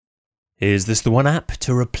Is this the one app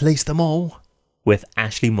to replace them all? With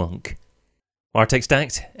Ashley Monk. Martech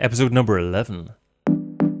Stacked, episode number 11.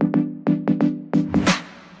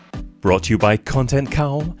 Brought to you by Content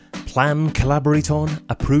Cow. Plan, collaborate on,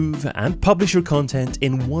 approve, and publish your content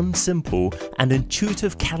in one simple and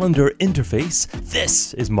intuitive calendar interface.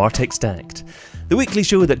 This is Martech Stacked, the weekly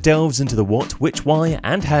show that delves into the what, which, why,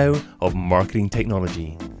 and how of marketing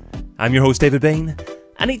technology. I'm your host, David Bain,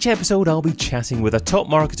 and each episode I'll be chatting with a top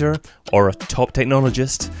marketer or a top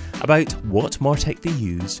technologist about what Martech they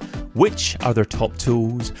use, which are their top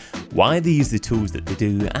tools, why they use the tools that they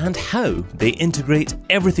do, and how they integrate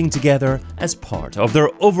everything together as part of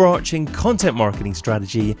their overarching content marketing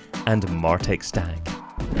strategy and Martech stack.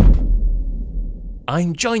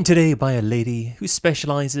 I'm joined today by a lady who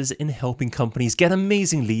specialises in helping companies get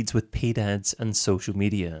amazing leads with paid ads and social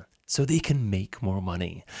media so they can make more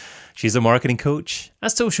money. She's a marketing coach, a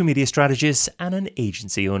social media strategist, and an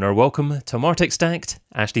agency owner. Welcome to Martech Stacked,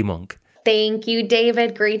 Ashley Monk. Thank you,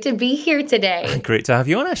 David. Great to be here today. Great to have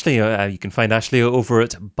you on, Ashley. You can find Ashley over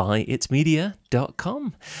at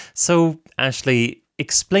buyitmedia.com. So, Ashley,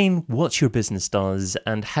 explain what your business does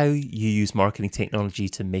and how you use marketing technology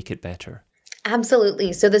to make it better.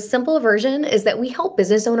 Absolutely. So the simple version is that we help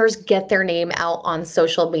business owners get their name out on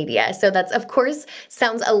social media. So that's, of course,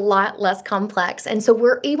 sounds a lot less complex. And so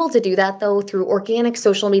we're able to do that, though, through organic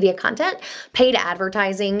social media content, paid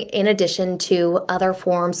advertising, in addition to other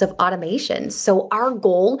forms of automation. So our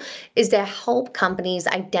goal is to help companies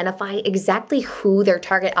identify exactly who their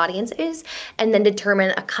target audience is and then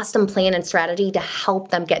determine a custom plan and strategy to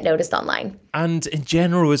help them get noticed online. And in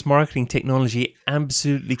general, is marketing technology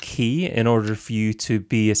absolutely key in order for you to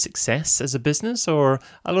be a success as a business, or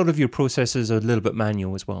a lot of your processes are a little bit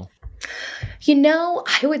manual as well? You know,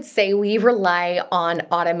 I would say we rely on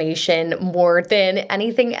automation more than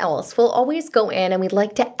anything else. We'll always go in and we'd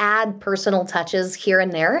like to add personal touches here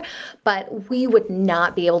and there, but we would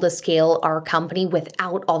not be able to scale our company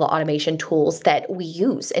without all the automation tools that we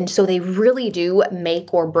use. And so they really do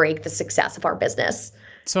make or break the success of our business.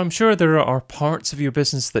 So I'm sure there are parts of your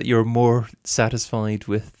business that you're more satisfied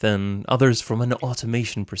with than others from an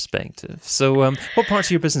automation perspective. So what parts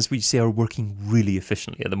of your business would you say are working really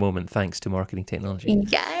efficiently at the moment, thanks to marketing technology?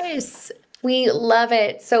 Yes. We love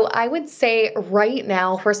it. So I would say right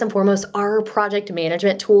now, first and foremost, our project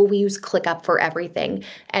management tool, we use ClickUp for everything.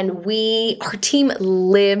 And our team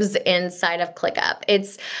lives inside of ClickUp.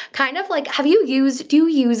 It's kind of like, do you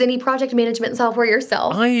use any project management software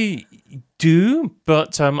yourself? I do,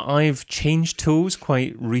 but I've changed tools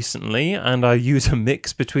quite recently, and I use a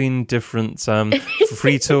mix between different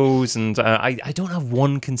free tools, and I don't have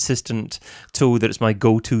one consistent tool that is my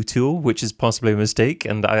go-to tool, which is possibly a mistake,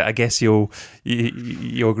 and I guess you'll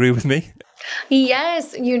agree with me.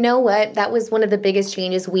 Yes, you know what? That was one of the biggest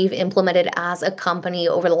changes we've implemented as a company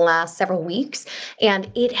over the last several weeks, and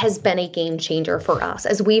it has been a game changer for us.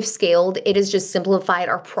 As we've scaled, it has just simplified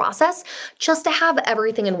our process just to have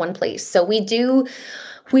everything in one place. So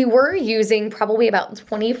we were using probably about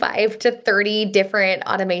 25 to 30 different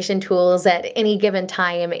automation tools at any given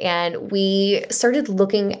time. And we started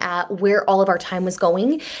looking at where all of our time was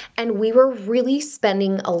going. And we were really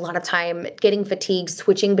spending a lot of time getting fatigued,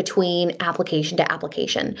 switching between application to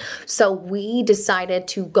application. So we decided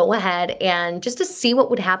to go ahead and just to see what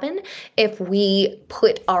would happen if we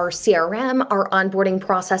put our CRM, our onboarding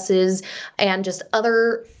processes, and just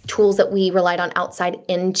other tools that we relied on outside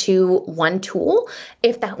into one tool,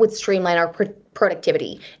 if that would streamline our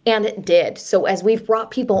productivity. And it did. So as we've brought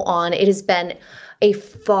people on, it has been a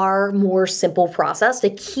far more simple process to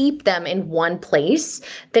keep them in one place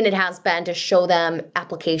than it has been to show them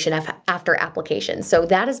application after application. So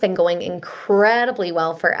that has been going incredibly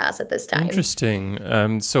well for us at this time. Interesting.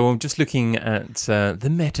 So I'm just looking at the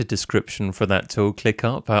meta description for that tool,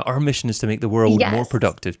 ClickUp. Our mission is to make the world more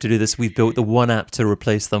productive. To do this, we've built the one app to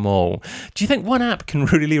replace them all. Do you think one app can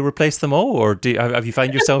really replace them all, or have you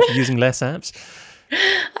found yourself using less apps?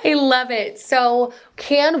 I love it. So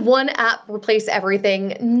can one app replace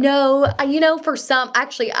everything? No, for some,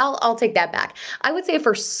 actually, I'll take that back. I would say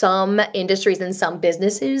for some industries and some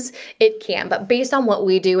businesses, it can, but based on what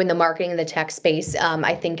we do in the marketing and the tech space,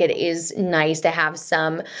 I think it is nice to have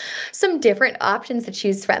some different options to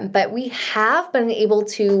choose from. But we have been able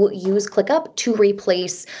to use ClickUp to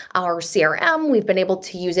replace our CRM. We've been able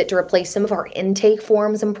to use it to replace some of our intake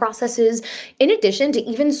forms and processes, in addition to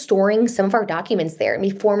even storing some of our documents there. And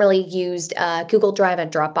we formerly used Google Drive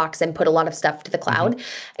and Dropbox and put a lot of stuff to the cloud.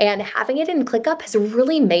 Mm-hmm. And having it in ClickUp has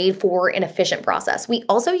really made for an efficient process. We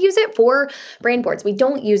also use it for brand boards. We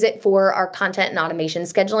don't use it for our content and automation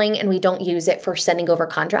scheduling, and we don't use it for sending over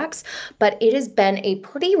contracts. But it has been a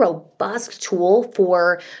pretty robust tool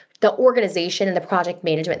for the organization and the project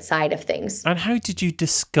management side of things. And how did you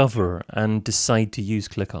discover and decide to use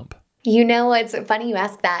ClickUp? It's funny you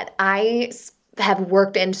ask that. I have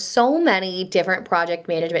worked in so many different project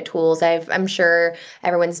management tools. I'm sure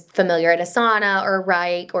everyone's familiar at Asana or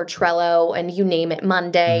Wrike or Trello, and you name it,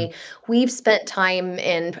 Monday. Mm-hmm. We've spent time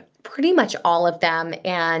in pretty much all of them,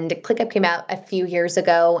 and ClickUp came out a few years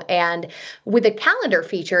ago, and with the calendar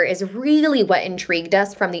feature is really what intrigued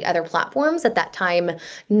us from the other platforms. At that time,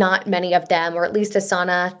 not many of them, or at least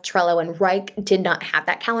Asana, Trello, and Wrike, did not have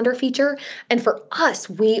that calendar feature. And for us,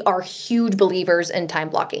 we are huge believers in time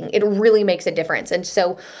blocking. It really makes a difference. And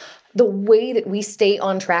so the way that we stay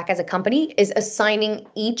on track as a company is assigning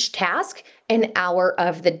each task an hour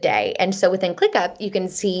of the day. And so within ClickUp, you can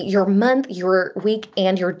see your month, your week,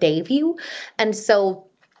 and your day view. And so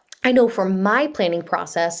I know from my planning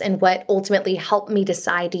process and what ultimately helped me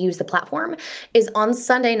decide to use the platform is on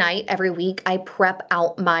Sunday night every week, I prep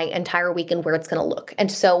out my entire week and where it's going to look.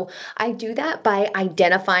 And so I do that by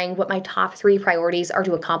identifying what my top 3 priorities are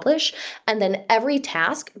to accomplish. And then every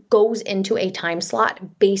task goes into a time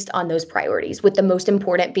slot based on those priorities, with the most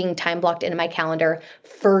important being time blocked into my calendar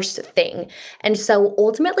first thing. And so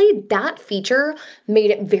ultimately that feature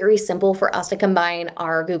made it very simple for us to combine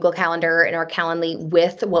our Google Calendar and our Calendly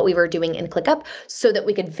with what we were doing in ClickUp so that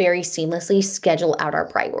we could very seamlessly schedule out our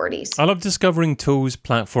priorities. I love discovering tools,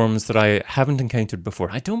 platforms that I haven't encountered before.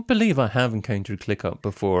 I don't believe I have encountered ClickUp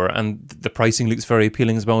before, and the pricing looks very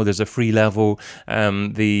appealing as well. There's a free level.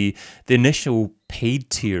 The initial paid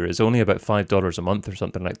tier is only about $5 a month or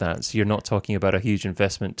something like that. So you're not talking about a huge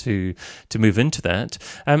investment to move into that.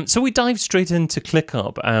 So we dive straight into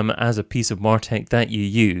ClickUp as a piece of MarTech that you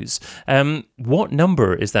use. What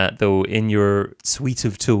number is that, though, in your suite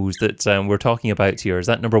of tools that we're talking about here? Is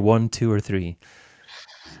that number 1, 2, or 3?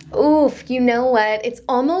 Oof, you know what? It's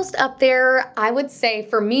almost up there. I would say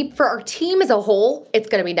for me, for our team as a whole, it's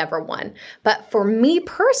going to be number 1. But for me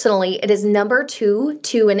personally, it is number 2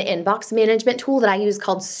 to an inbox management tool that I use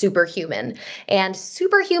called Superhuman. And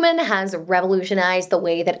Superhuman has revolutionized the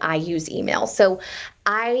way that I use email. So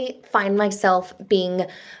I find myself being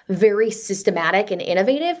very systematic and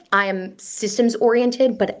innovative. I am systems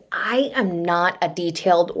oriented, but I am not a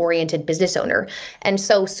detailed oriented business owner. And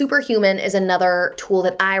so Superhuman is another tool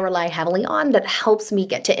that I rely heavily on that helps me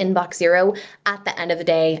get to inbox zero at the end of the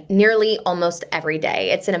day, nearly almost every day.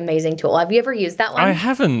 It's an amazing tool. Have you ever used that one? I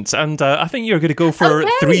haven't. And I think you're going to go for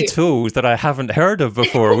 3 tools that I haven't heard of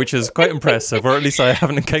before, which is quite impressive, or at least I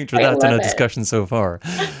haven't encountered that in a discussion so far.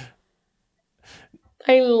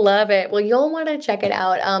 I love it. Well, you'll want to check it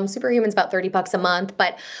out. Superhuman's about $30 a month,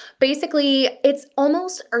 but basically it's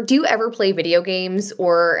almost, or do you ever play video games,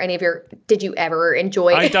 or did you ever enjoy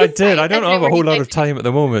it? I did. I don't have a whole lot of time at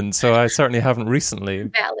the moment, so I certainly haven't recently.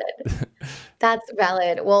 Valid. That's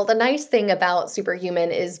valid. Well, the nice thing about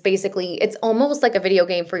Superhuman is basically it's almost like a video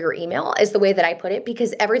game for your email, is the way that I put it,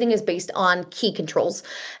 because everything is based on key controls.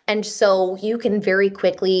 And so you can very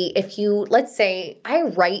quickly, if you, let's say I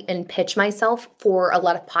write and pitch myself for a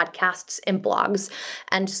lot of podcasts and blogs.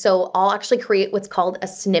 And so I'll actually create what's called a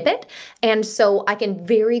snippet. And so I can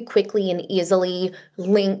very quickly and easily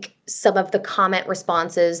link some of the comment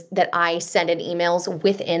responses that I send in emails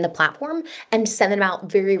within the platform and send them out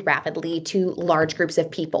very rapidly to large groups of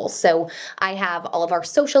people. So I have all of our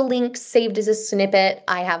social links saved as a snippet.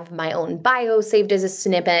 I have my own bio saved as a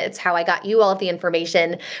snippet. It's how I got you all of the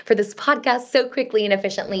information for this podcast so quickly and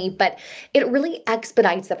efficiently, but it really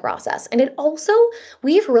expedites the process. And it also,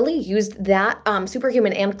 we've really used that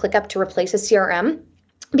Superhuman and ClickUp to replace a CRM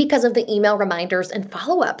because of the email reminders and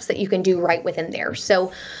follow-ups that you can do right within there.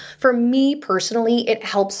 So for me personally, it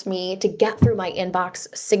helps me to get through my inbox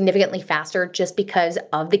significantly faster just because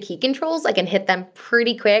of the key controls. I can hit them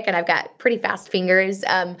pretty quick and I've got pretty fast fingers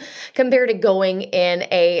compared to going in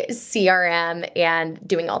a CRM and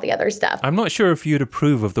doing all the other stuff. I'm not sure if you'd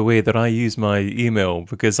approve of the way that I use my email,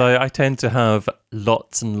 because I tend to have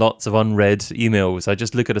lots and lots of unread emails. I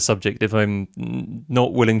just look at a subject. If I'm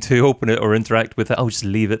not willing to open it or interact with it, I'll just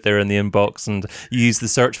leave it there in the inbox and use the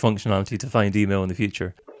search functionality to find email in the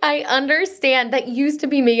future. I understand. That used to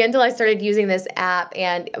be me until I started using this app.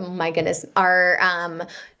 And oh my goodness, our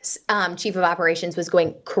chief of operations was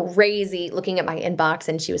going crazy looking at my inbox.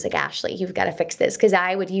 And she was like, Ashley, you've got to fix this. Because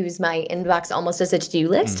I would use my inbox almost as a to-do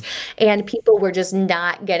list. And people were just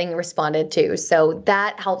not getting responded to. So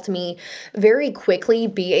that helped me very quickly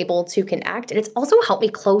be able to connect. And it's also helped me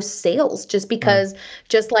close sales just because,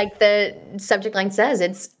 just like the subject line says,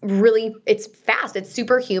 it's fast. It's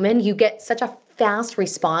superhuman. You get such a fast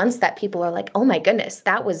response that people are like, oh my goodness,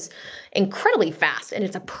 that was incredibly fast. And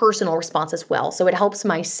it's a personal response as well. So it helps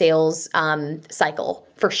my sales cycle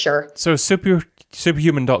for sure. So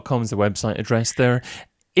superhuman.com is the website address there.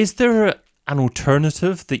 Is there an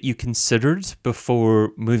alternative that you considered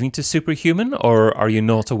before moving to Superhuman, or are you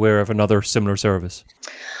not aware of another similar service?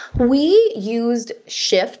 We used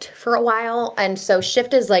Shift for a while. And so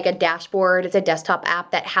Shift is like a dashboard. It's a desktop app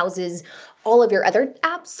that houses all of your other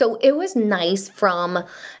apps. So it was nice from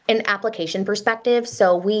an application perspective.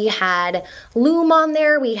 So we had Loom on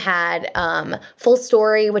there. We had Full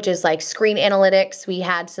Story, which is like screen analytics. We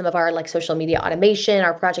had some of our like social media automation,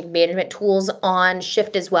 our project management tools on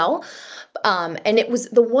Shift as well. And it was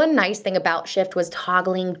the one nice thing about Shift was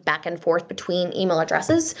toggling back and forth between email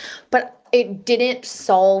addresses, but it didn't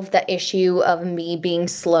solve the issue of me being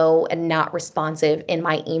slow and not responsive in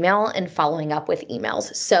my email and following up with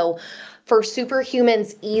emails. So for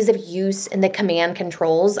Superhuman's ease of use and the command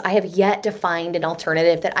controls, I have yet to find an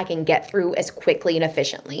alternative that I can get through as quickly and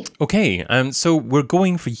efficiently. Okay, so we're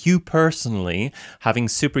going for you personally, having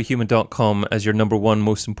superhuman.com as your number one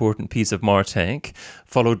most important piece of MarTech,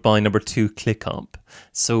 followed by number 2, ClickUp.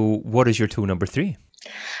 So what is your tool number 3?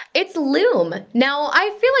 It's Loom. Now, I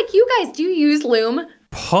feel like you guys do use Loom.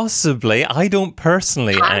 Possibly. I don't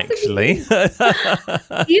personally, actually.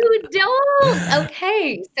 You don't?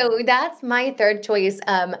 Okay. So that's my third choice.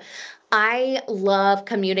 I love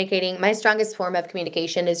communicating. My strongest form of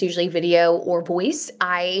communication is usually video or voice.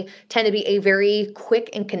 I tend to be a very quick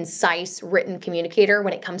and concise written communicator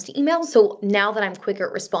when it comes to emails. So now that I'm quicker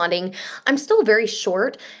at responding, I'm still very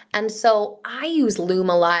short. And so I use Loom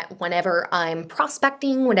a lot whenever I'm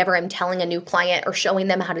prospecting, whenever I'm telling a new client or showing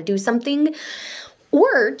them how to do something.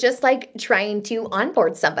 Or just like trying to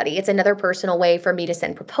onboard somebody. It's another personal way for me to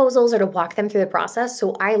send proposals or to walk them through the process.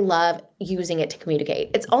 So I love using it to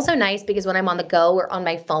communicate. It's also nice because when I'm on the go or on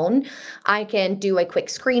my phone, I can do a quick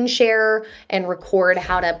screen share and record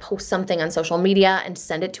how to post something on social media and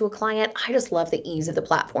send it to a client. I just love the ease of the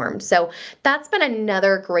platform. So that's been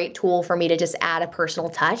another great tool for me to just add a personal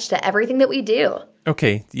touch to everything that we do.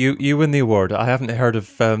 Okay, you win the award. I haven't heard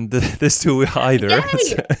of this tool either.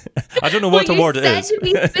 I don't know what award it is. You said to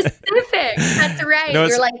be specific. That's right. No,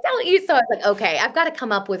 you're like, don't use. So I was like, okay, I've got to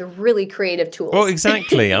come up with really creative tools. Well,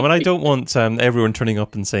 exactly. I mean, I don't want everyone turning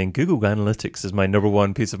up and saying Google Analytics is my number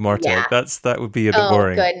one piece of MarTech. Yeah. That would be a bit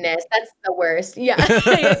boring. Oh, goodness. That's the worst. Yeah,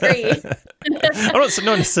 I agree. I'm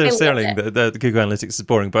not necessarily saying that Google Analytics is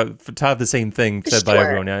boring, but to have the same thing said by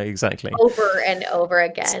everyone, yeah, exactly. Over and over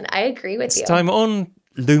again. I agree with you. So I'm on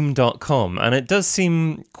Loom.com, and it does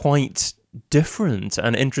seem quite different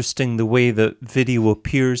and interesting the way that video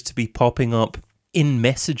appears to be popping up in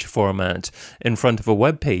message format in front of a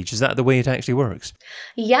web page. Is that the way it actually works?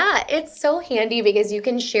 Yeah, it's so handy because you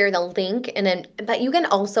can share the link but you can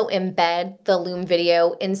also embed the Loom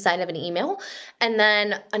video inside of an email. And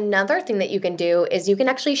then another thing that you can do is you can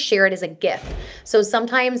actually share it as a GIF. So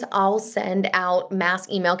sometimes I'll send out mass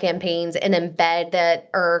email campaigns and embed that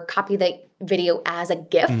or copy the video as a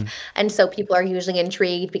GIF. And so people are usually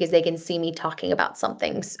intrigued because they can see me talking about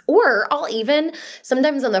something. Or I'll even,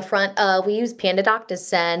 sometimes on the front, we use PandaDoc to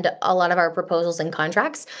send a lot of our proposals and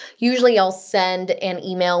contracts. Usually I'll send an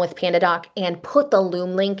email with PandaDoc and put the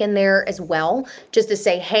Loom link in there as well, just to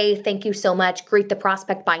say, hey, thank you so much, greet the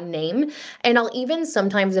prospect by name. And I'll even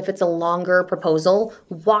sometimes, if it's a longer proposal,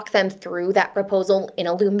 walk them through that proposal in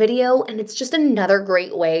a Loom video. And it's just another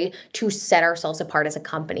great way to set ourselves apart as a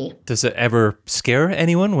company. Does it ever scare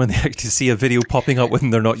anyone when they actually see a video popping up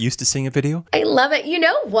when they're not used to seeing a video? I love it. You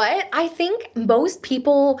know what? I think most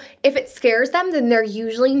people, if it scares them, then they're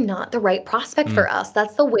usually not the right prospect for us.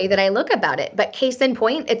 That's the way that I look about it. But case in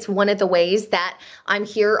point, it's one of the ways that I'm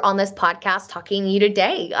here on this podcast talking to you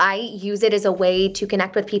today. I use it as a way to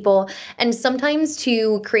connect with people and sometimes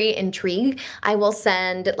to create intrigue. I will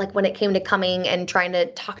send, like when it came to coming and trying to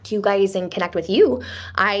talk to you guys and connect with you,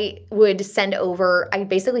 I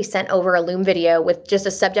basically sent over a Loom video with just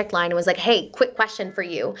a subject line and was like, hey, quick question for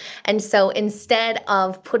you. And so instead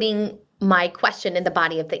of putting my question in the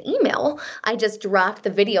body of the email, I just dropped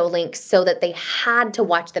the video link so that they had to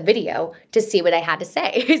watch the video to see what I had to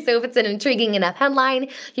say. So if it's an intriguing enough headline,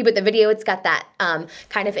 you put the video, it's got that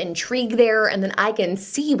kind of intrigue there, and then I can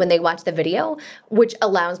see when they watch the video, which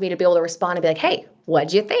allows me to be able to respond and be like, hey,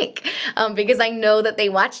 what'd you think? Because I know that they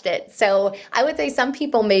watched it. So I would say some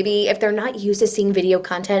people, maybe if they're not used to seeing video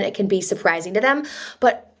content, it can be surprising to them.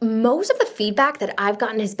 But most of the feedback that I've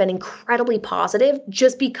gotten has been incredibly positive,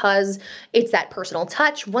 just because it's that personal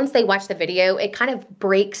touch. Once they watch the video, it kind of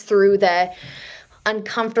breaks through the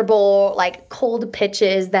uncomfortable, like cold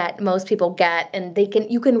pitches that most people get, and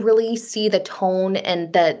you can really see the tone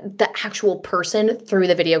and the actual person through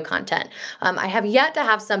the video content. I have yet to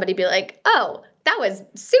have somebody be like, oh, that was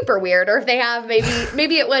super weird, or if they have,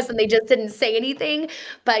 maybe it was and they just didn't say anything.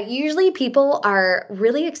 But usually people are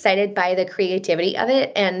really excited by the creativity of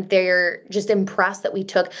it, and they're just impressed that we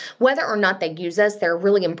took, whether or not they use us, they're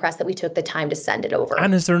really impressed that we took the time to send it over.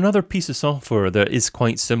 And is there another piece of software that is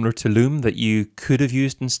quite similar to Loom that you could have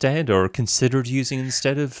used instead or considered using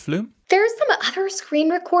instead of Loom? There's some other screen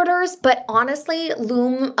recorders, but honestly,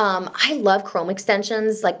 Loom, I love Chrome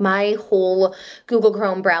extensions. Like my whole Google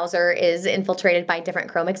Chrome browser is infiltrated by different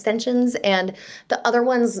Chrome extensions, and the other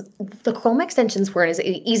ones, the Chrome extensions weren't as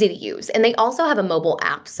easy to use. And they also have a mobile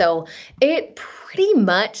app, so it pretty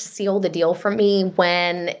much sealed the deal for me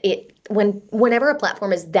whenever a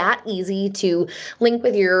platform is that easy to link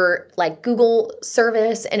with your like Google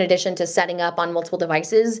service, in addition to setting up on multiple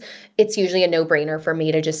devices, it's usually a no-brainer for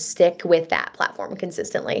me to just stick with that platform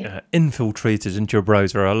consistently. Infiltrated into your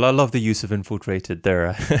browser. I love the use of infiltrated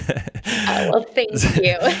there. Oh, well, thank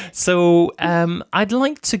you. So I'd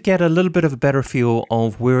like to get a little bit of a better feel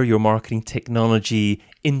of where your marketing technology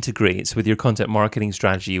integrates with your content marketing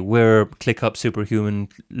strategy, where ClickUp, Superhuman,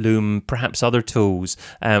 Loom, perhaps other tools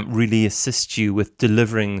really assist you with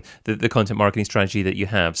delivering the content marketing strategy that you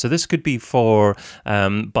have. So this could be for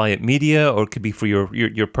Buy It Media, or it could be for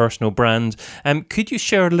your personal brand. Could you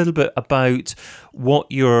share a little bit about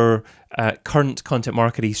what your current content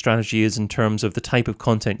marketing strategy is in terms of the type of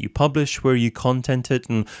content you publish, where you content it,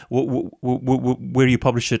 and where you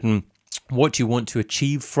publish it, and what you want to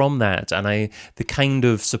achieve from that, and the kind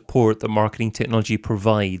of support that marketing technology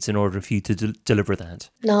provides in order for you to deliver that?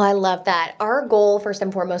 No, I love that. Our goal, first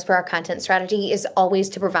and foremost, for our content strategy is always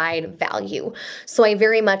to provide value. So I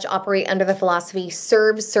very much operate under the philosophy,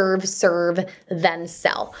 serve, serve, serve, then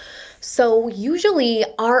sell. So usually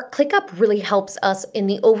our ClickUp really helps us in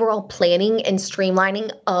the overall planning and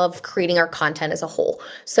streamlining of creating our content as a whole.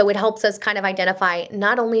 So it helps us kind of identify,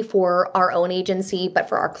 not only for our own agency, but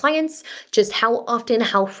for our clients, just how often,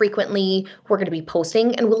 how frequently we're going to be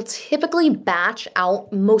posting. And we'll typically batch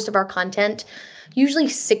out most of our content usually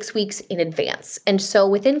 6 weeks in advance. And so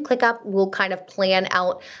within ClickUp, we'll kind of plan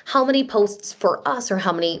out how many posts for us or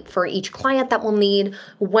how many for each client that we'll need,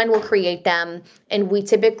 when we'll create them. And we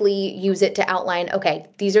typically use it to outline, okay,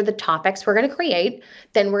 these are the topics we're going to create.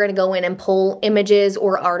 Then we're going to go in and pull images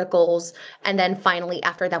or articles. And then finally,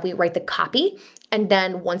 after that, we write the copy. And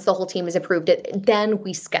then once the whole team has approved it, then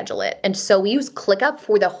we schedule it. And so we use ClickUp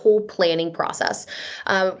for the whole planning process.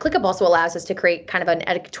 ClickUp also allows us to create kind of an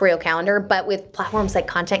editorial calendar, but with platforms like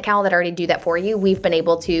Content Cal that already do that for you, we've been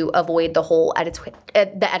able to avoid the whole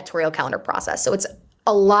the editorial calendar process. So it's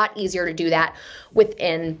a lot easier to do that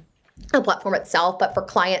within a platform itself. But for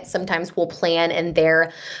clients, sometimes we'll plan in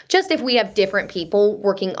there just if we have different people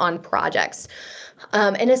working on projects.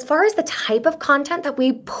 And as far as the type of content that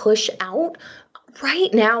we push out,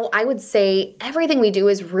 right now, I would say everything we do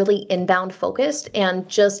is really inbound focused and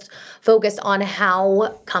just focused on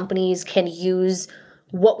how companies can use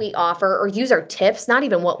what we offer, or use our tips, not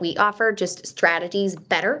even what we offer, just strategies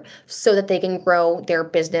better, so that they can grow their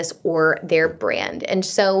business or their brand. And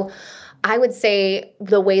so I would say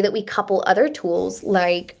the way that we couple other tools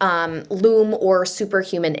like Loom or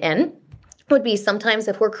Superhuman in would be, sometimes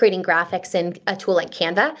if we're creating graphics in a tool like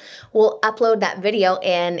Canva, we'll upload that video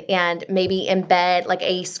in and maybe embed like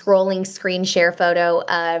a scrolling screen share photo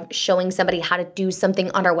of showing somebody how to do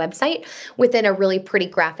something on our website within a really pretty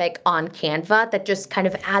graphic on Canva that just kind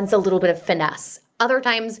of adds a little bit of finesse. Other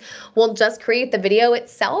times, we'll just create the video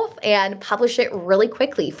itself and publish it really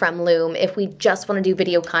quickly from Loom if we just want to do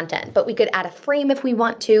video content. But we could add a frame if we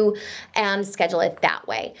want to and schedule it that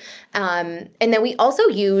way. And then we also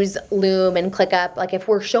use Loom and ClickUp. Like if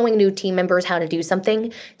we're showing new team members how to do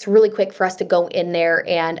something, it's really quick for us to go in there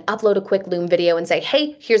and upload a quick Loom video and say,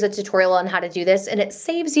 hey, here's a tutorial on how to do this. And it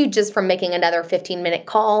saves you just from making another 15-minute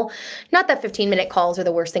call. Not that 15-minute calls are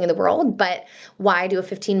the worst thing in the world, but why do a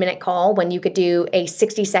 15-minute call when you could do a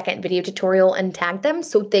 60-second video tutorial and tag them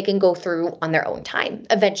so they can go through on their own time.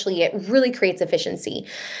 Eventually, it really creates efficiency.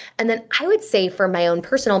 And then I would say for my own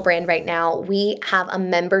personal brand right now, we have a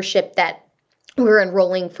membership that we're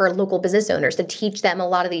enrolling for local business owners to teach them a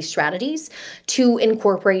lot of these strategies to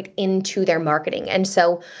incorporate into their marketing. And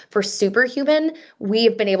so for Superhuman, we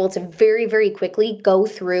have been able to very, very quickly go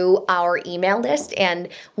through our email list. And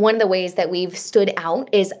one of the ways that we've stood out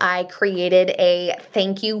is I created a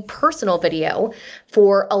thank you personal video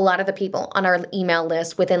for a lot of the people on our email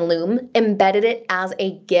list within Loom, embedded it as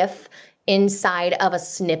a GIF inside of a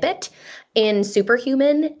snippet in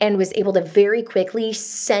Superhuman, and was able to very quickly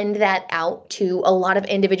send that out to a lot of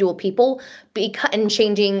individual people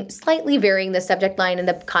and slightly varying the subject line and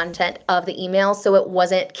the content of the email so it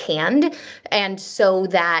wasn't canned and so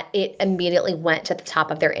that it immediately went to the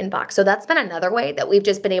top of their inbox. So that's been another way that we've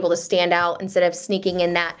just been able to stand out. Instead of sneaking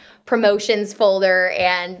in that promotions folder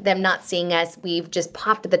and them not seeing us, we've just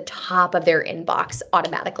popped to the top of their inbox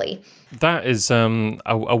automatically. That is a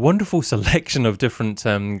wonderful selection of different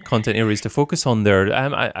content areas to focus on there.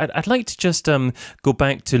 I'd like to just go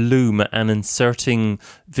back to Loom and inserting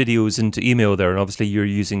videos into email there. And obviously you're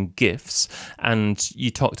using GIFs, and you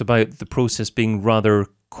talked about the process being rather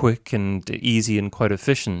quick and easy and quite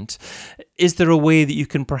efficient. Is there a way that you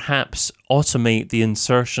can perhaps automate the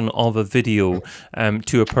insertion of a video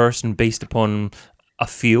to a person based upon a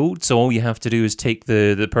field? So all you have to do is take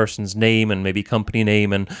the person's name and maybe company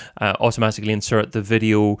name and automatically insert the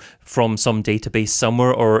video from some database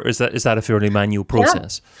somewhere, or is that a fairly manual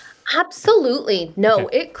process? Yeah. Absolutely. No,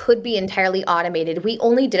 It could be entirely automated. We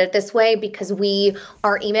only did it this way because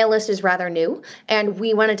our email list is rather new, and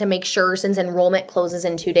we wanted to make sure, since enrollment closes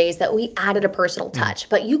in 2 days, that we added a personal touch.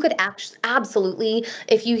 But you could absolutely,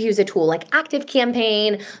 if you use a tool like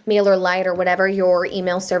ActiveCampaign, MailerLite, or whatever your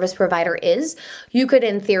email service provider is, you could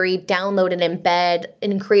in theory download and embed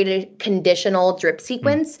and create a conditional drip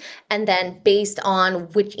sequence. And then based on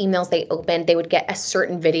which emails they opened, they would get a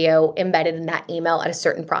certain video embedded in that email at a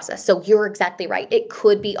certain process. So you're exactly right. It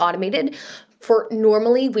could be automated.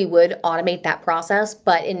 Normally we would automate that process,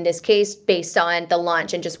 but in this case, based on the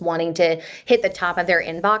launch and just wanting to hit the top of their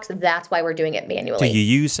inbox, that's why we're doing it manually. Do you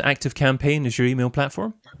use ActiveCampaign as your email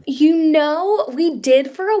platform? We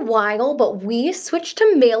did for a while, but we switched to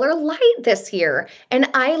MailerLite this year, and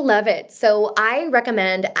I love it. So I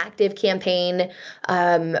recommend ActiveCampaign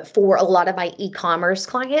for a lot of my e-commerce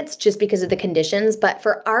clients just because of the conditions. But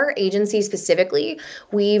for our agency specifically,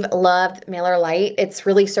 we've loved MailerLite. It's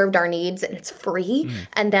really served our needs, and it's free.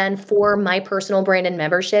 And then for my personal brand and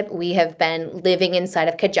membership, we have been living inside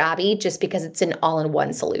of Kajabi just because it's an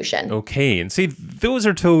all-in-one solution. Okay, and see, those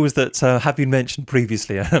are tools that have been mentioned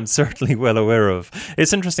previously. I'm certainly well aware of.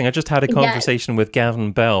 It's interesting. I just had a conversation with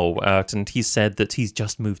Gavin Bell, and he said that he's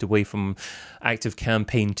just moved away from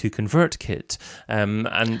ActiveCampaign to ConvertKit, and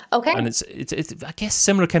it's I guess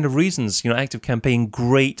similar kind of reasons. ActiveCampaign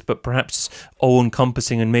great, but perhaps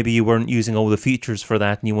all-encompassing, and maybe you weren't using all the features for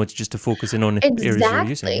that, and you wanted just to focus in on areas you're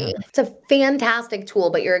using. Yeah. It's a fantastic tool,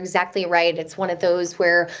 but you're exactly right. It's one of those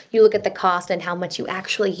where you look at the cost and how much you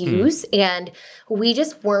actually use, and we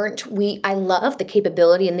just weren't. I love the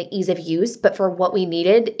capability and the ease of use, but for what we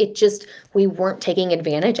needed, we weren't taking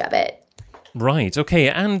advantage of it. Right. Okay.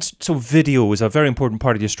 And so video is a very important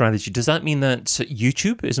part of your strategy. Does that mean that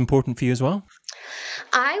YouTube is important for you as well?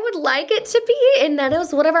 I would like it to be, and that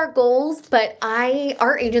is one of our goals, but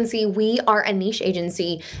our agency, we are a niche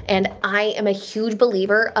agency, and I am a huge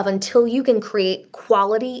believer of until you can create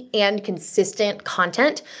quality and consistent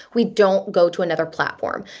content, we don't go to another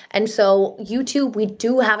platform. And so YouTube, we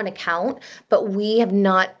do have an account, but we have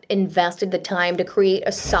not invested the time to create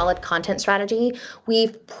a solid content strategy.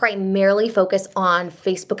 We've primarily focused on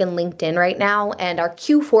Facebook and LinkedIn right now, and our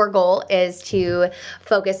Q4 goal is to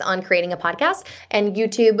focus on creating a podcast. And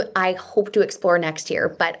YouTube, I hope to explore next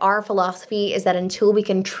year. But our philosophy is that until we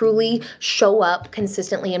can truly show up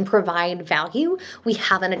consistently and provide value, we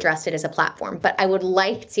haven't addressed it as a platform. But I would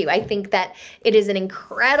like to. I think that it is an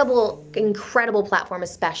incredible, incredible platform,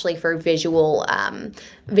 especially for visual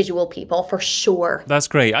people, for sure. That's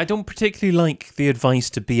great. I don't particularly like the advice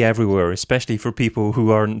to be everywhere, especially for people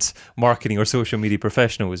who aren't marketing or social media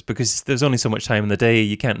professionals, because there's only so much time in the day.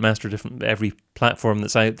 You can't master every platform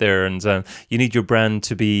that's out there, and you need your brand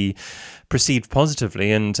to be perceived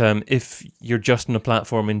positively. And if you're just on a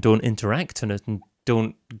platform and don't interact on it and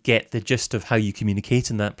don't get the gist of how you communicate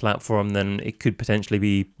in that platform, then it could potentially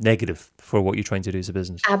be negative for what you're trying to do as a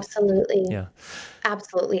business. Absolutely. Yeah.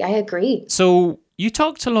 Absolutely. I agree. So you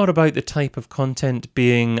talked a lot about the type of content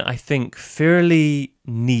being, I think, fairly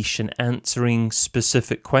niche and answering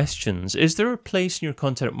specific questions. Is there a place in your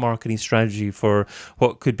content marketing strategy for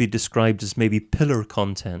what could be described as maybe pillar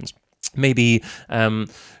content? Maybe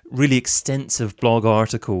really extensive blog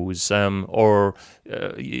articles, or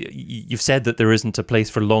you've said that there isn't a place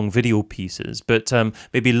for long video pieces, but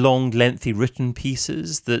maybe long, lengthy written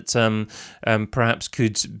pieces that perhaps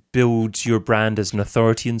could build your brand as an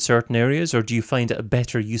authority in certain areas, or do you find it a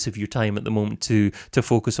better use of your time at the moment to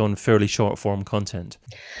focus on fairly short form content?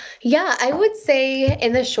 Yeah, I would say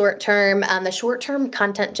in the short term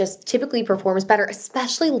content just typically performs better,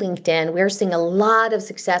 especially LinkedIn. We're seeing a lot of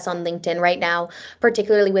success on LinkedIn right now,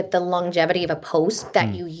 particularly with the longevity of a post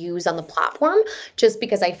that you use on the platform, just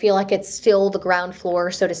because I feel like it's still the ground floor,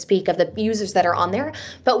 so to speak, of the users that are on there.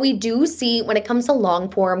 But we do see when it comes to long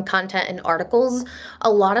form content and articles, a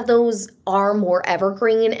lot of those are more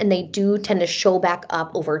evergreen and they do tend to show back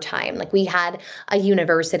up over time. Like we had a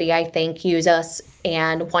university, I think, use us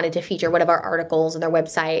and wanted to feature one of our articles on their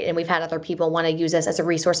website, and we've had other people want to use us as a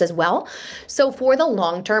resource as well. So for the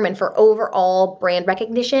long term and for overall brand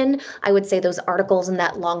recognition, I would say those articles and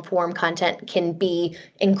that long form content can be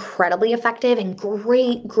incredibly effective and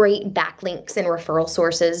great backlinks and referral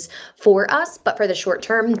sources for us. But for the short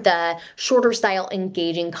term, the shorter style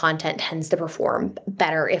engaging content tends to perform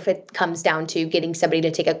better if it comes down to getting somebody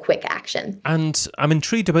to take a quick action. And I'm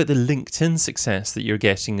intrigued about the LinkedIn success that you're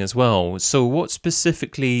getting as well. So what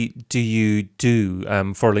specifically do you do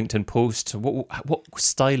for LinkedIn posts? What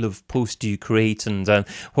style of post do you create, and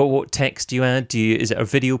what text do you add? Is it a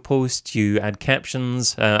video post? Do you add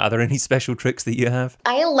captions? Are there any special tricks that you have?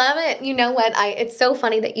 I love it. You know what? It's so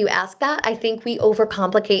funny that you asked that. I think we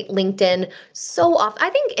overcomplicate LinkedIn so often. I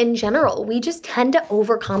think in general, we just tend to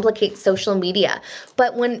overcomplicate social media.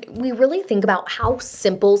 But when we really think about how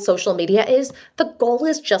simple social media is, the goal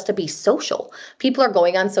is just to be social. People are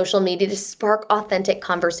going on social media to spark authentic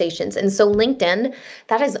conversations. And so LinkedIn,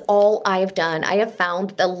 that is all I've done. I have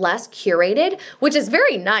found the less curated, which is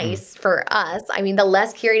very nice for us. I mean, the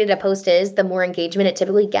less curated a post is, the more engagement it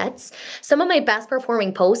typically gets. Some of my best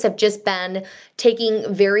performing posts have just been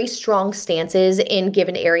taking very strong stances in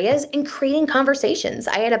given areas and creating conversations.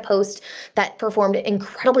 I had a post that performed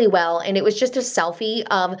incredibly well, and it was just a selfie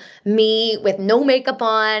of me with no makeup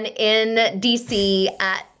on in DC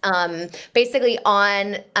at basically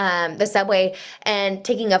on the subway and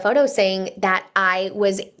taking a photo saying that I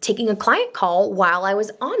was taking a client call while I was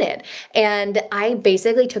on it. And I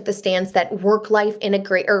basically took the stance that work-life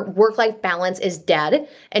balance is dead,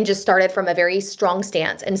 and just started from a very strong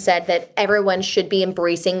stance and said that everyone should be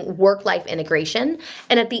embracing work-life integration.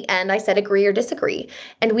 And at the end, I said agree or disagree.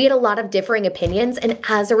 And we had a lot of differing opinions. And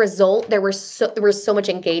as a result, there was so much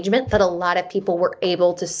engagement that a lot of people were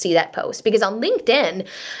able to see that post. Because on LinkedIn,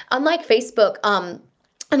 unlike Facebook,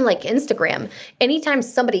 unlike Instagram, anytime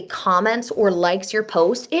somebody comments or likes your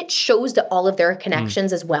post, it shows to all of their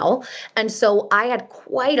connections as well. And so I had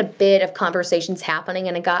quite a bit of conversations happening,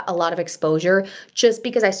 and I got a lot of exposure just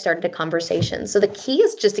because I started a conversation. So the key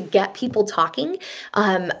is just to get people talking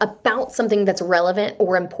about something that's relevant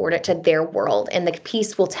or important to their world, and the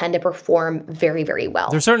piece will tend to perform very, very well.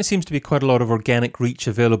 There certainly seems to be quite a lot of organic reach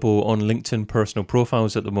available on LinkedIn personal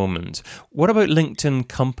profiles at the moment. What about LinkedIn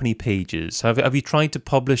company pages? Have you tried to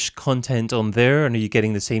publish content on there, and are you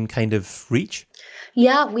getting the same kind of reach?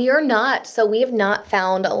 Yeah, we are not. So we have not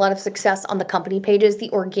found a lot of success on the company pages. The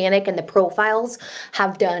organic and the profiles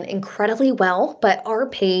have done incredibly well, but our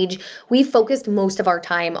page, we focused most of our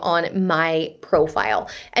time on my profile.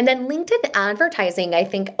 And then LinkedIn advertising, I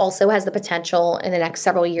think, also has the potential in the next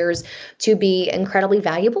several years to be incredibly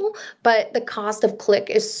valuable, but the cost of click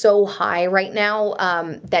is so high right now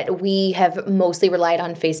that we have mostly relied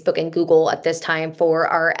on Facebook and Google at this time for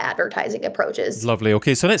our advertising approaches. Lovely.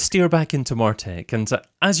 Okay, so let's steer back into MarTech. And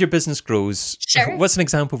as your business grows, Sure. What's an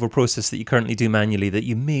example of a process that you currently do manually that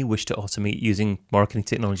you may wish to automate using marketing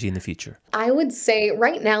technology in the future? I would say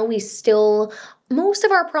right now most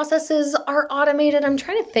of our processes are automated. I'm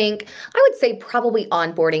trying to think. I would say probably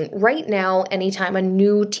onboarding. Right now, anytime a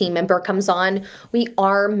new team member comes on, we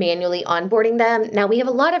are manually onboarding them. Now, we have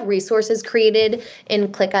a lot of resources created in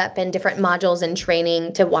ClickUp and different modules and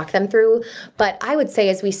training to walk them through. But I would say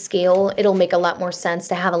as we scale, it'll make a lot more sense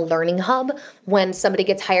to have a learning hub when somebody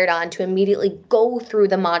gets hired on, to immediately go through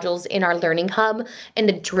the modules in our learning hub and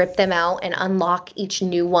to drip them out and unlock each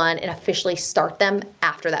new one and officially start them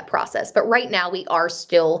after that process. But right now, we we are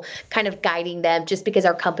still kind of guiding them just because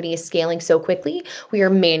our company is scaling so quickly. We are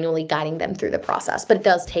manually guiding them through the process, but it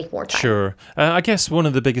does take more time. Sure. I guess one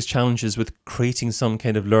of the biggest challenges with creating some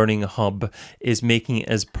kind of learning hub is making it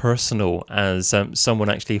as personal as someone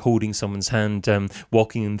actually holding someone's hand,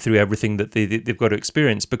 walking them through everything that they've got to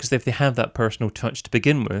experience. Because if they have that personal touch to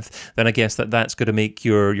begin with, then I guess that's going to make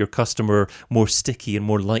your customer more sticky and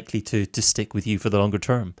more likely to stick with you for the longer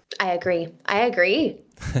term. I agree.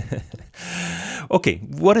 Okay,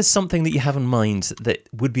 what is something that you have in mind that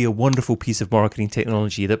would be a wonderful piece of marketing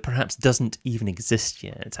technology that perhaps doesn't even exist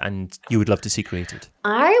yet and you would love to see created?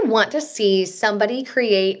 I want to see somebody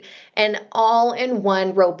create an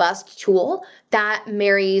all-in-one robust tool that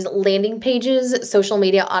marries landing pages, social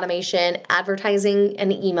media automation, advertising,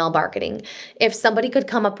 and email marketing. If somebody could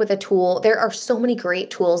come up with a tool, there are so many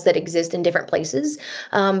great tools that exist in different places,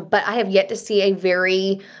 but I have yet to see a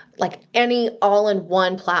very any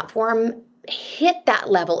all-in-one platform hit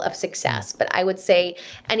that level of success. But I would say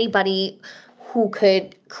anybody who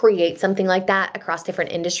could create something like that across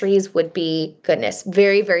different industries would be,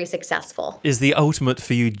 very, very successful. Is the ultimate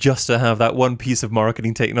for you just to have that one piece of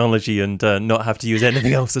marketing technology and not have to use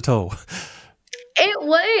anything else at all? It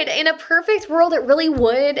would. In a perfect world, it really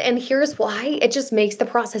would. And here's why. It just makes the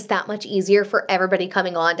process that much easier for everybody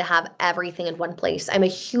coming on to have everything in one place. I'm a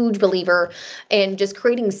huge believer in just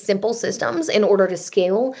creating simple systems in order to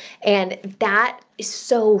scale. And that is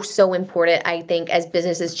so important, I think, as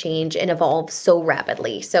businesses change and evolve so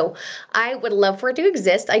rapidly. So I would love for it to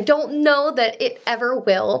exist. I don't know that it ever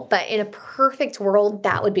will, but in a perfect world,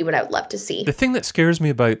 that would be what I would love to see. The thing that scares me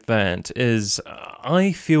about that is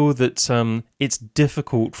I feel that it's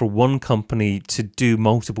difficult for one company to do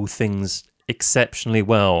multiple things exceptionally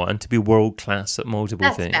well and to be world class at multiple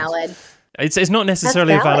things. That's valid. It's not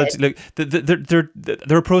necessarily a valid. Look,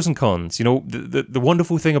 there are pros and cons. You know, the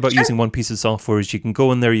wonderful thing about using one piece of software is you can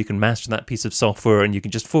go in there, you can master that piece of software, and you can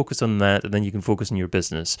just focus on that, and then you can focus on your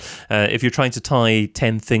business. If you're trying to tie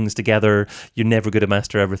 10 things together, you're never going to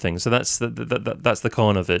master everything. So that's the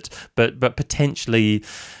con of it. But potentially,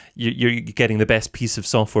 you're getting the best piece of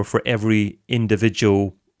software for every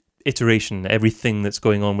individual iteration, everything that's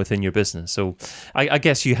going on within your business. So I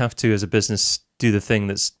guess you have to, as a business, do the thing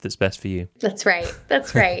that's best for you. That's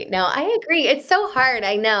right. No, I agree. It's so hard.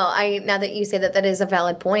 I know. Now that you say that is a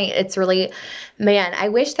valid point. It's really, man, I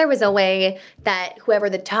wish there was a way that whoever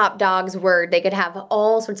the top dogs were, they could have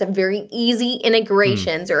all sorts of very easy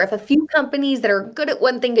integrations, or if a few companies that are good at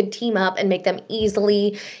one thing could team up and make them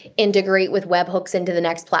easily integrate with webhooks into the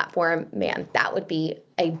next platform, man, that would be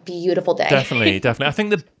a beautiful day. Definitely. I think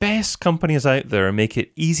the best companies out there make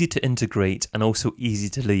it easy to integrate and also easy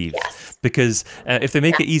to leave. Yes. Because if they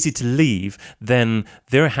make it easy to leave, then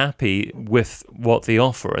they're happy with what they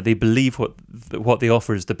offer. They believe what they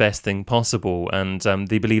offer is the best thing possible, and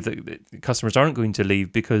they believe that customers aren't going to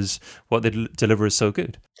leave because what they deliver is so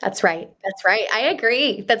good. That's right. I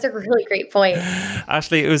agree. That's a really great point.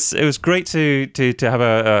 Ashley, it was great to have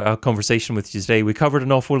a conversation with you today. We covered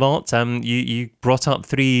an awful lot. You brought up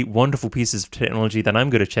 3 wonderful pieces of technology that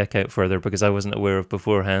I'm going to check out further because I wasn't aware of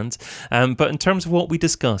beforehand. But in terms of what we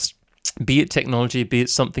discussed, be it technology, be it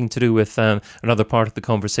something to do with another part of the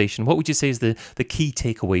conversation, what would you say is the key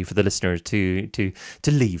takeaway for the listener to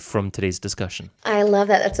leave from today's discussion? I love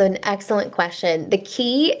that. That's an excellent question. The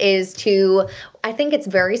key is I think it's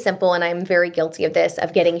very simple, and I'm very guilty of this,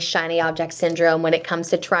 of getting shiny object syndrome when it comes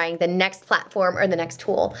to trying the next platform or the next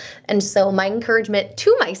tool. And so my encouragement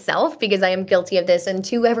to myself, because I am guilty of this, and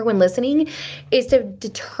to everyone listening, is to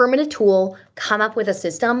determine a tool, come up with a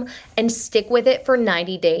system, and stick with it for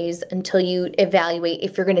 90 days until you evaluate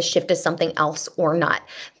if you're going to shift to something else or not.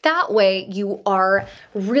 That way, you are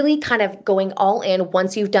really kind of going all in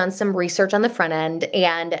once you've done some research on the front end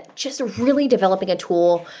and just really developing a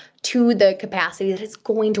tool to the capacity that it's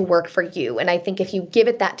going to work for you. And I think if you give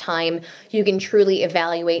it that time, you can truly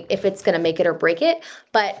evaluate if it's going to make it or break it.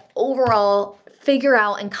 But overall, figure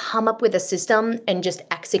out and come up with a system and just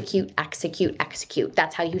execute.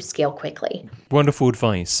 That's how you scale quickly. Wonderful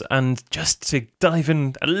advice. And just to dive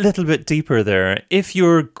in a little bit deeper there, if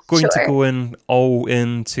you're going to go in all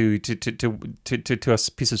in to a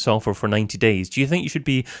piece of software for 90 days, do you think you should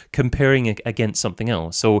be comparing it against something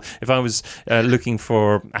else? So if I was looking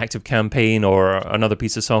for ActiveCampaign or another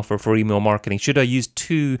piece of software for email marketing, should I use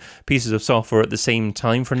 2 pieces of software at the same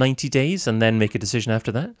time for 90 days and then make a decision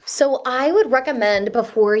after that? So I would recommend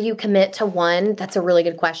before you commit to one, that's a really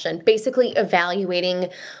good question, basically evaluating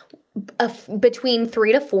between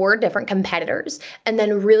 3 to 4 different competitors and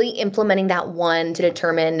then really implementing that one to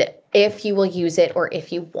determine if you will use it or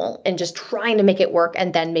if you won't, and just trying to make it work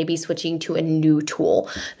and then maybe switching to a new tool.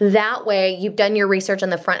 That way you've done your research on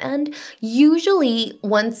the front end. Usually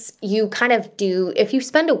once you kind of do, if you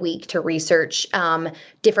spend a week to research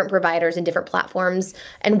different providers and different platforms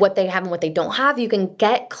and what they have and what they don't have, you can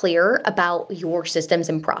get clear about your systems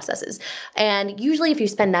and processes. And usually if you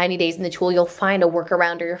spend 90 days in the tool, you'll find a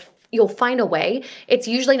workaround or you'll find a way. It's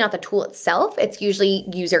usually not the tool itself, it's usually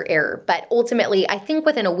user error. But ultimately, I think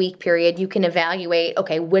within a week period, you can evaluate,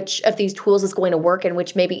 okay, which of these tools is going to work and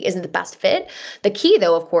which maybe isn't the best fit. The key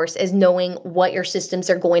though, of course, is knowing what your systems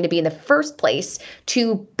are going to be in the first place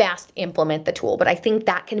to best implement the tool. But I think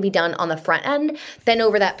that can be done on the front end. Then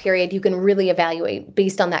over that period, you can really evaluate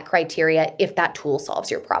based on that criteria if that tool solves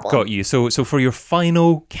your problem. Got you. So for your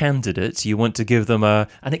final candidates, you want to give them an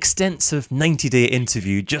extensive 90-day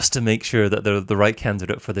interview just to make sure that they're the right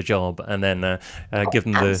candidate for the job, and then give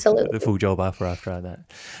them the full job after that.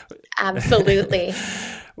 Absolutely.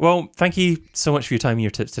 Well, thank you so much for your time and your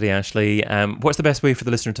tips today, Ashley. What's the best way for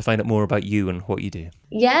the listener to find out more about you and what you do?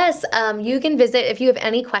 Yes, you can visit if you have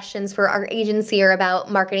any questions for our agency or about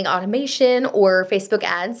marketing automation or Facebook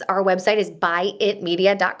ads. Our website is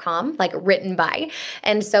byitmedia.com, like written by.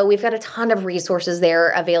 And so we've got a ton of resources there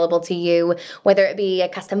available to you, whether it be a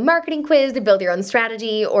custom marketing quiz to build your own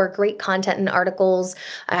strategy or great content and articles.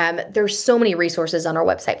 There's so many resources on our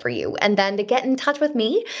website for you. And then to get in touch with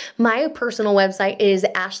me, my personal website is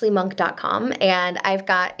ashleymonk.com, and I've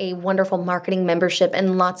got a wonderful marketing membership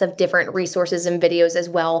and lots of different resources and videos as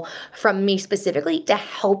well from me specifically to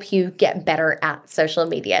help you get better at social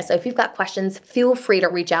media. So if you've got questions, feel free to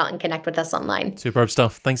reach out and connect with us online. Superb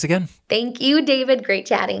stuff. Thanks again. Thank you, David. Great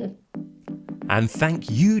chatting. And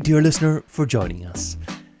thank you, dear listener, for joining us.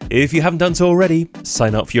 If you haven't done so already,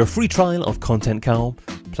 sign up for your free trial of Content Cow.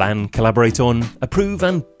 Plan, collaborate on, approve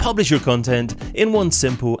and publish your content in one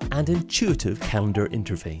simple and intuitive calendar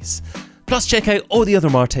interface. Plus check out all the other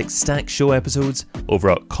Martech Stack show episodes over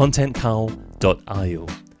at contentcow.io.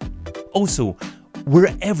 Also,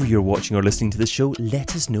 wherever you're watching or listening to this show,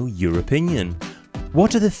 let us know your opinion.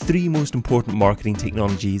 What are the 3 most important marketing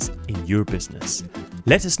technologies in your business?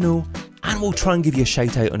 Let us know and we'll try and give you a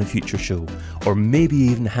shout out on a future show, or maybe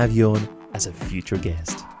even have you on as a future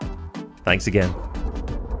guest. Thanks again.